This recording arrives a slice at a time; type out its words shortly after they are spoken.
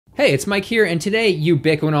Hey, it's Mike here, and today,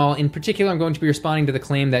 Ubiquinol. In particular, I'm going to be responding to the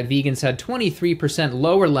claim that vegans had 23%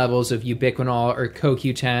 lower levels of Ubiquinol or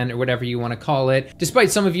CoQ10 or whatever you want to call it.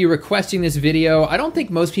 Despite some of you requesting this video, I don't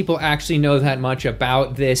think most people actually know that much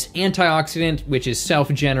about this antioxidant, which is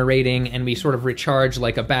self-generating and we sort of recharge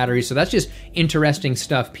like a battery. So that's just interesting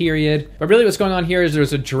stuff, period. But really what's going on here is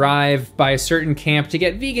there's a drive by a certain camp to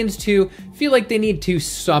get vegans to feel like they need to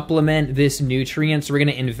supplement this nutrient. So we're going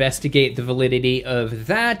to investigate the validity of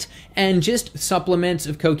that and just supplements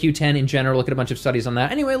of CoQ10 in general, look at a bunch of studies on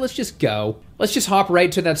that. Anyway, let's just go. Let's just hop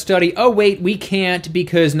right to that study. Oh wait, we can't,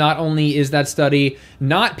 because not only is that study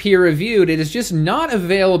not peer-reviewed, it is just not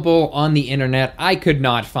available on the internet. I could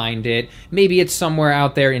not find it. Maybe it's somewhere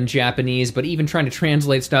out there in Japanese, but even trying to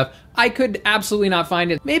translate stuff, I could absolutely not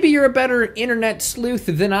find it. Maybe you're a better internet sleuth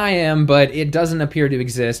than I am, but it doesn't appear to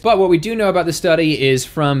exist. But what we do know about the study is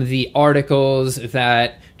from the articles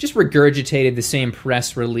that just regurgitated the same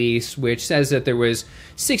press release, which says that there was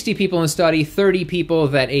 60 people in the study, 30 people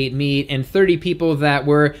that ate meat, and 30 people that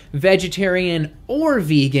were vegetarian or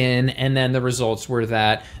vegan, and then the results were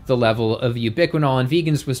that the level of ubiquinol in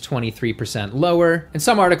vegans was 23% lower. And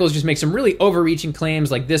some articles just make some really overreaching claims,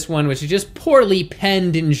 like this one, which is just poorly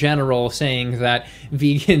penned in general, saying that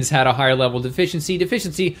vegans had a higher level of deficiency.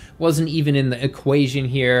 Deficiency wasn't even in the equation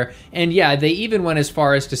here. And yeah, they even went as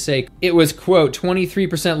far as to say it was, quote,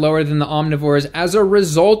 23% lower than the omnivores as a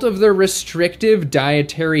result of their restrictive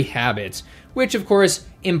dietary habits, which of course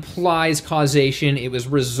implies causation. It was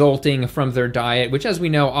resulting from their diet, which, as we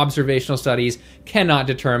know, observational studies cannot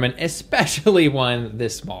determine, especially one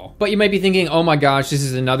this small. But you might be thinking, oh my gosh, this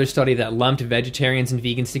is another study that lumped vegetarians and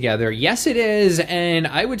vegans together. Yes, it is. And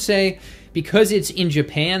I would say, because it's in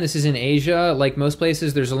Japan, this is in Asia, like most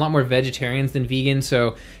places, there's a lot more vegetarians than vegans,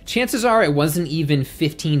 so chances are it wasn't even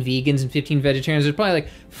 15 vegans and 15 vegetarians. There's probably like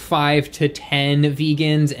 5 to 10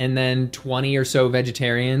 vegans and then 20 or so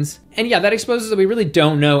vegetarians. And yeah, that exposes that we really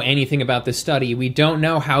don't know anything about this study. We don't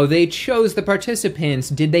know how they chose the participants.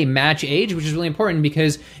 Did they match age? Which is really important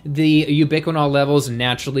because the ubiquinol levels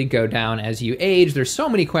naturally go down as you age. There's so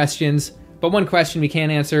many questions. But one question we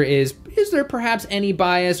can't answer is there perhaps any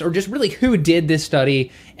bias, or just really who did this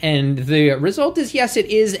study? And the result is yes, it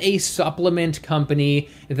is a supplement company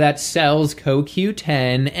that sells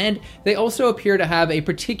CoQ10, and they also appear to have a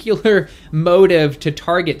particular motive to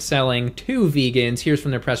target selling to vegans. Here's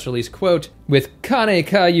from their press release, quote, with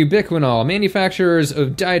AKA Ubiquinol, manufacturers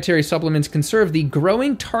of dietary supplements can serve the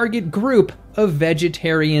growing target group of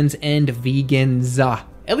vegetarians and vegans.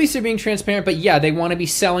 At least they're being transparent, but yeah, they want to be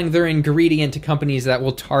selling their ingredient to companies that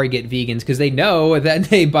will target vegans because they know that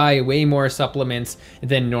they buy way more supplements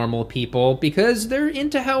than normal people because they're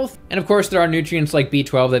into health. And of course, there are nutrients like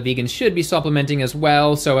B12 that vegans should be supplementing as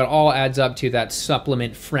well, so it all adds up to that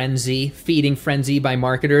supplement frenzy, feeding frenzy by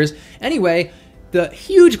marketers. Anyway, the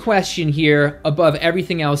huge question here above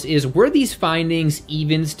everything else is, were these findings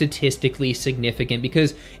even statistically significant?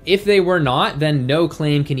 Because if they were not, then no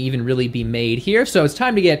claim can even really be made here. So it's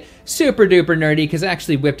time to get super duper nerdy because I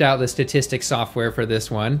actually whipped out the statistics software for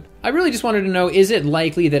this one. I really just wanted to know, is it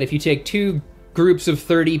likely that if you take two groups of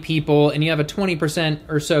 30 people and you have a 20%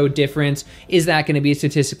 or so difference, is that going to be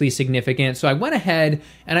statistically significant? So I went ahead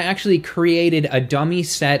and I actually created a dummy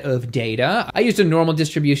set of data. I used a normal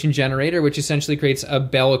distribution generator, which essentially creates a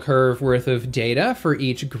bell curve worth of data for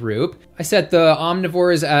each group. I set the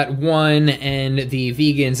omnivores at 1 and the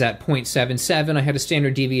vegans at 0.77. I had a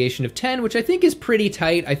standard deviation of 10, which I think is pretty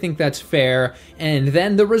tight. I think that's fair. And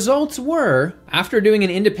then the results were, after doing an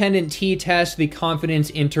independent t-test, the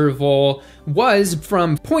confidence interval was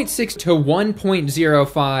from 0.6 to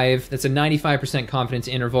 1.05. That's a 95% confidence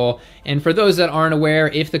interval. And for those that aren't aware,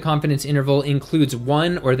 if the confidence interval includes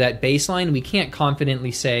 1 or that baseline, we can't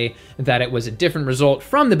confidently say that it was a different result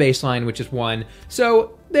from the baseline, which is 1.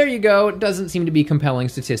 So there you go. It doesn't seem to be compelling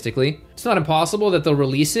statistically. It's not impossible that they'll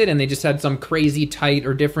release it and they just had some crazy tight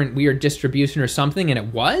or different weird distribution or something and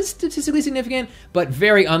it was statistically significant, but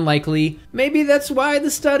very unlikely. Maybe that's why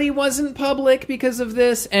the study wasn't public, because of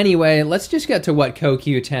this. Anyway, let's just get to what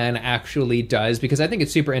CoQ10 actually does, because I think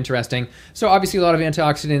it's super interesting. So obviously a lot of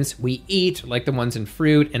antioxidants we eat, like the ones in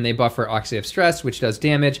fruit, and they buffer oxidative stress, which does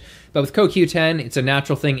damage. But with CoQ10, it's a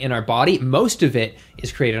natural thing in our body. Most of it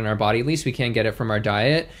is created in our body, at least we can get it from our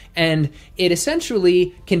diet. And it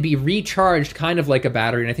essentially can be recharged kind of like a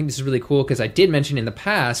battery. And I think this is really cool because I did mention in the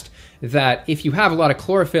past that if you have a lot of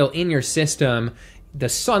chlorophyll in your system, the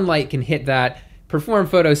sunlight can hit that, perform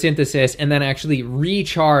photosynthesis, and then actually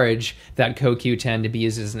recharge that CoQ10 to be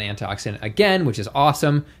used as an antioxidant again, which is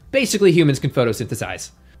awesome. Basically, humans can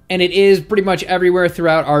photosynthesize. And it is pretty much everywhere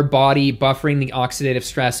throughout our body, buffering the oxidative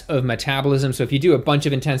stress of metabolism. So if you do a bunch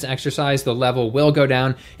of intense exercise, the level will go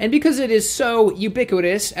down. And because it is so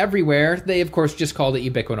ubiquitous everywhere, they of course just called it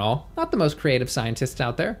ubiquinol. Not the most creative scientists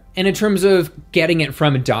out there. And in terms of getting it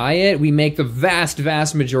from diet, we make the vast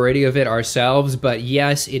majority of it ourselves. But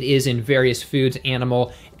yes, it is in various foods,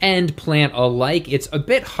 animal and plant alike. It's a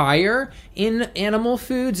bit higher in animal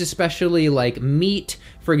foods, especially like meat.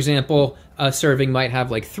 For example, a serving might have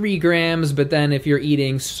like 3 grams, but then if you're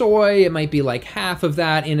eating soy, it might be like half of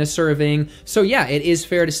that in a serving. So yeah, it is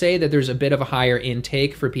fair to say that there's a bit of a higher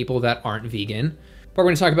intake for people that aren't vegan. But we're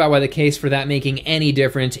going to talk about why the case for that making any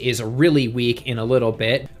difference is really weak in a little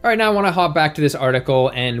bit. All right, now I want to hop back to this article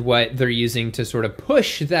and what they're using to sort of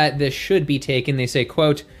push that this should be taken. They say,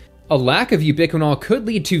 quote, "A lack of ubiquinol could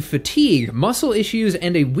lead to fatigue, muscle issues,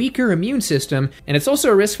 and a weaker immune system, and it's also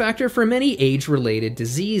a risk factor for many age-related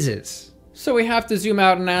diseases." So we have to zoom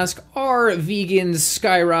out and ask, are vegans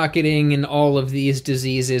skyrocketing in all of these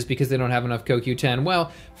diseases because they don't have enough CoQ10?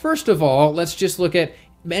 Well, first of all, let's just look at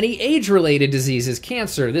many age-related diseases.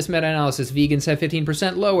 Cancer, this meta-analysis, vegans have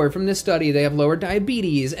 15% lower. From this study, they have lower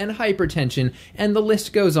diabetes and hypertension, and the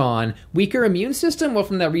list goes on. Weaker immune system? Well,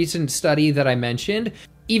 from that recent study that I mentioned,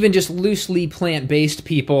 even just loosely plant-based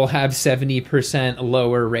people have 70%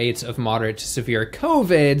 lower rates of moderate to severe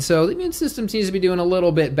COVID, so the immune system seems to be doing a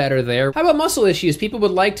little bit better there. How about muscle issues? People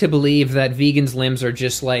would like to believe that vegans' limbs are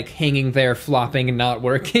just like hanging there, flopping and not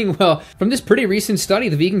working. Well, from this pretty recent study,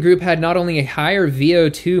 the vegan group had not only a higher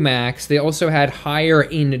VO2 max, they also had higher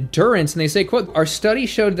endurance, and they say, quote, "Our study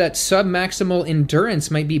showed that submaximal endurance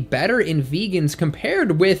might be better in vegans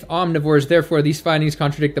compared with omnivores. Therefore, these findings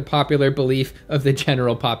contradict the popular belief of the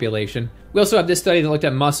general population." We also have this study that looked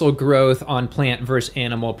at muscle growth on plant versus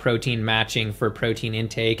animal protein matching for protein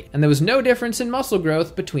intake, and there was no difference in muscle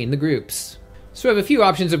growth between the groups. So we have a few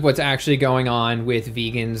options of what's actually going on with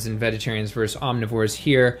vegans and vegetarians versus omnivores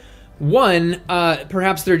here. One,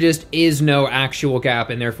 perhaps there just is no actual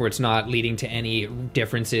gap and therefore it's not leading to any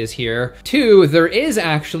differences here. Two, there is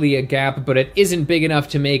actually a gap, but it isn't big enough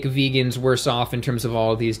to make vegans worse off in terms of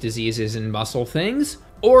all of these diseases and muscle things.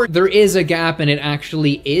 Or there is a gap and it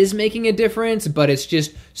actually is making a difference, but it's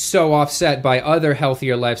just so offset by other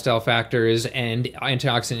healthier lifestyle factors and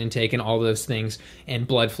antioxidant intake and all those things and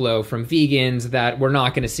blood flow from vegans that we're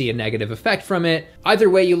not going to see a negative effect from it.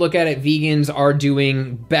 Either way you look at it, vegans are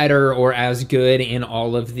doing better or as good in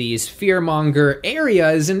all of these fearmonger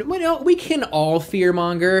areas. And we can all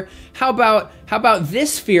fearmonger. How about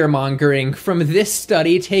this fearmongering from this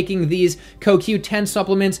study taking these CoQ10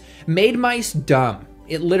 supplements made mice dumb?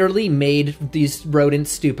 It literally made these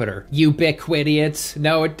rodents stupider. Ubiquitous.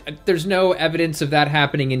 No, there's no evidence of that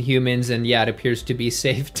happening in humans, and yeah, it appears to be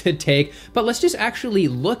safe to take. But let's just actually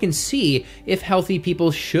look and see if healthy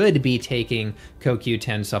people should be taking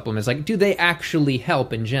CoQ10 supplements. Like, do they actually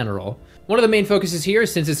help in general? One of the main focuses here,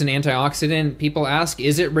 since it's an antioxidant, people ask,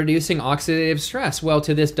 is it reducing oxidative stress? Well,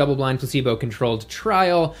 to this double-blind placebo-controlled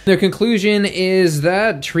trial, their conclusion is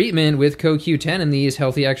that treatment with CoQ10 in these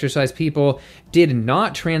healthy exercise people did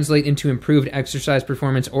not translate into improved exercise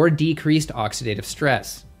performance or decreased oxidative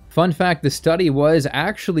stress. Fun fact, the study was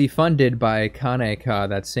actually funded by Kaneka,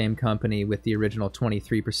 that same company with the original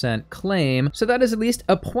 23% claim, so that is at least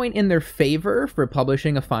a point in their favor for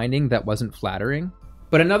publishing a finding that wasn't flattering.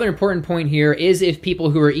 But another important point here is if people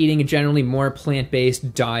who are eating a generally more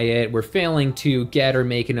plant-based diet were failing to get or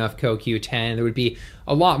make enough CoQ10, there would be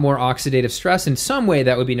a lot more oxidative stress in some way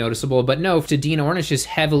that would be noticeable. But no, to Dean Ornish's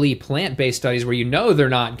heavily plant-based studies where you know they're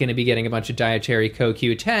not going to be getting a bunch of dietary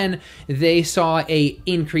CoQ10, they saw a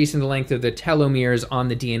increase in the length of the telomeres on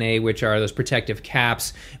the DNA, which are those protective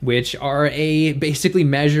caps, which are a basically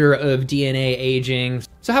measure of DNA aging.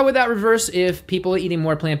 So how would that reverse if people eating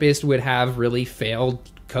more plant-based would have really failed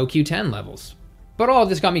CoQ10 levels? But all of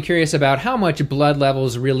this got me curious about how much blood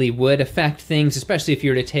levels really would affect things, especially if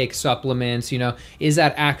you were to take supplements. Is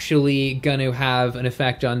that actually going to have an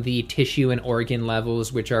effect on the tissue and organ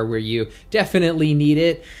levels, which are where you definitely need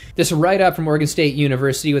it? This write-up from Oregon State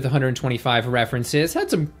University with 125 references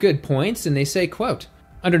had some good points, and they say, quote,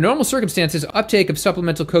 "Under normal circumstances, uptake of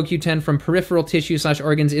supplemental CoQ10 from peripheral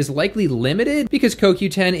tissue/organs is likely limited because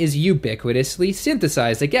CoQ10 is ubiquitously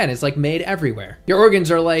synthesized." Again, it's like made everywhere. Your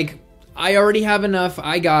organs are like, I already have enough,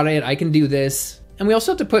 I got it, I can do this. And we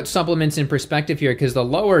also have to put supplements in perspective here, because the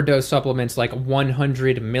lower dose supplements like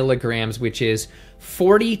 100 milligrams, which is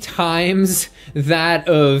 40 times that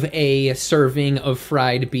of a serving of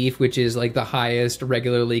fried beef, which is like the highest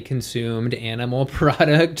regularly consumed animal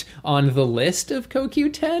product on the list of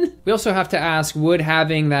CoQ10. We also have to ask, would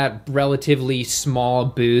having that relatively small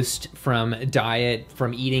boost from diet,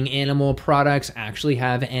 from eating animal products, actually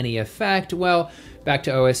have any effect? Well, back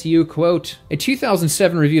to OSU, quote, a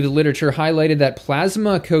 2007 review of the literature highlighted that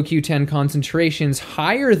plasma CoQ10 concentrations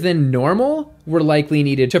higher than normal were likely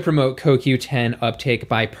needed to promote CoQ10 uptake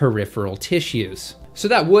by peripheral tissues. So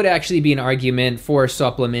that would actually be an argument for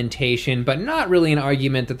supplementation, but not really an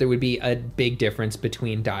argument that there would be a big difference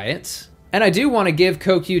between diets. And I do want to give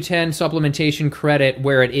CoQ10 supplementation credit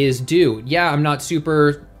where it is due. Yeah, I'm not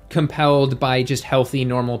super compelled by just healthy,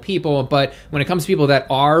 normal people, but when it comes to people that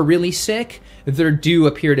are really sick, there do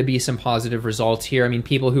appear to be some positive results here. I mean,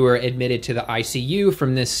 people who are admitted to the ICU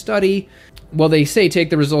from this study, well, they say take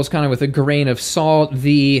the results kind of with a grain of salt.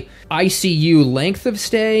 The ICU length of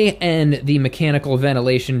stay and the mechanical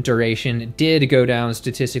ventilation duration did go down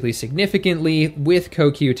statistically significantly with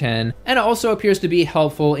CoQ10, and it also appears to be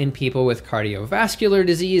helpful in people with cardiovascular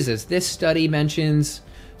disease, as this study mentions.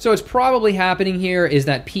 So what's probably happening here is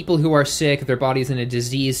that people who are sick, their body's in a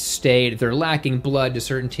diseased state, they're lacking blood to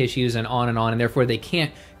certain tissues and on, and therefore they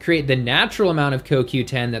can't create the natural amount of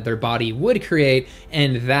CoQ10 that their body would create,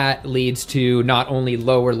 and that leads to not only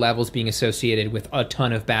lower levels being associated with a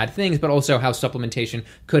ton of bad things, but also how supplementation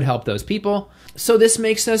could help those people. So this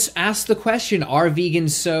makes us ask the question, are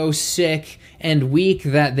vegans so sick and weak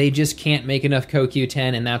that they just can't make enough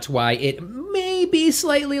CoQ10, and that's why it may be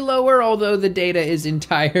slightly lower, although the data is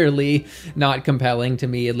entirely not compelling to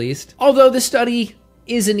me, at least. Although the study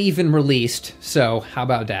isn't even released, so how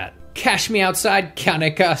about that? Cash me outside,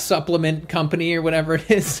 Kaneka Supplement Company, or whatever it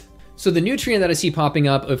is. So the nutrient that I see popping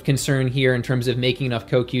up of concern here in terms of making enough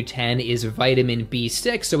CoQ10 is vitamin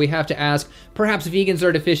B6. So we have to ask, perhaps vegans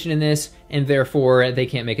are deficient in this and therefore they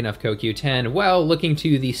can't make enough CoQ10. Well, looking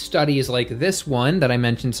to the studies like this one that I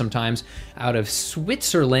mentioned sometimes out of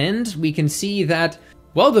Switzerland, we can see that,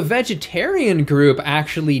 well, the vegetarian group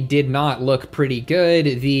actually did not look pretty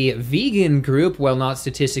good. The vegan group, while not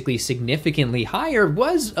statistically significantly higher,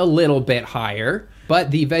 was a little bit higher,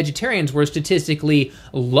 but the vegetarians were statistically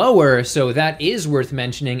lower, so that is worth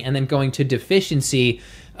mentioning. And then going to deficiency,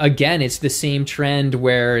 again, it's the same trend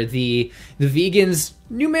where the vegans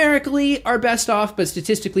numerically are best off, but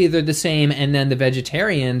statistically they're the same, and then the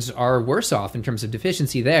vegetarians are worse off in terms of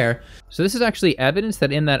deficiency there. So this is actually evidence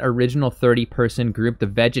that in that original 30-person group, the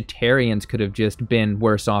vegetarians could have just been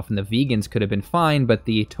worse off and the vegans could have been fine, but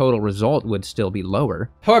the total result would still be lower.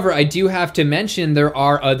 However, I do have to mention there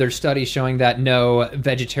are other studies showing that no,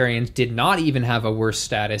 vegetarians did not even have a worse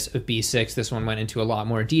status of B6. This one went into a lot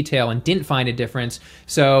more detail and didn't find a difference.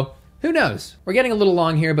 So who knows? We're getting a little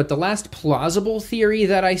long here, but the last plausible theory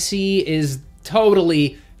that I see is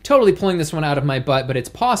totally pulling this one out of my butt, but it's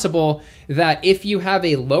possible that if you have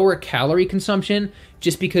a lower calorie consumption,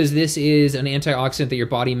 just because this is an antioxidant that your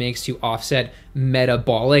body makes to offset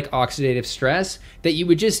metabolic oxidative stress, that you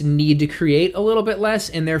would just need to create a little bit less,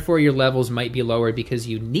 and therefore your levels might be lower because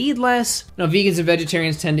you need less. Now, vegans and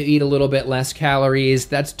vegetarians tend to eat a little bit less calories.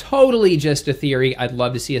 That's totally just a theory. I'd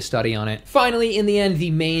love to see a study on it. Finally, in the end, the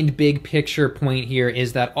main big picture point here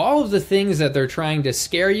is that all of the things that they're trying to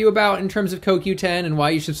scare you about in terms of CoQ10 and why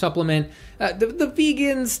you should supplement, the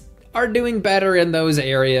vegans are doing better in those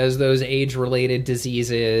areas, those age-related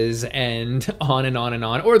diseases, and on and on and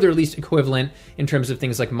on, or they're at least equivalent in terms of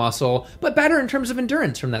things like muscle, but better in terms of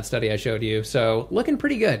endurance from that study I showed you. So looking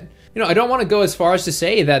pretty good. You know, I don't want to go as far as to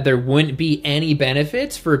say that there wouldn't be any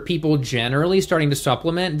benefits for people generally starting to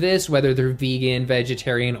supplement this, whether they're vegan,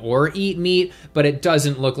 vegetarian, or eat meat, but it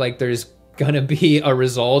doesn't look like there's gonna be a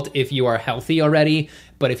result if you are healthy already.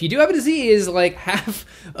 But if you do have a disease, like half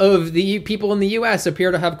of the people in the US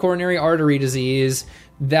appear to have coronary artery disease,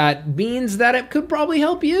 that means that it could probably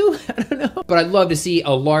help you. I don't know. But I'd love to see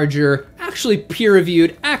a larger, actually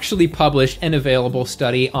peer-reviewed, actually published and available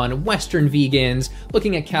study on Western vegans,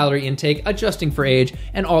 looking at calorie intake, adjusting for age,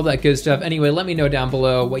 and all that good stuff. Anyway, let me know down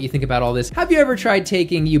below what you think about all this. Have you ever tried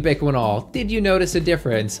taking Ubiquinol? Did you notice a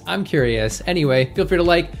difference? I'm curious. Anyway, feel free to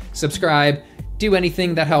like, subscribe, do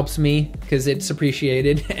anything that helps me, because it's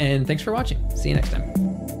appreciated. And thanks for watching. See you next time.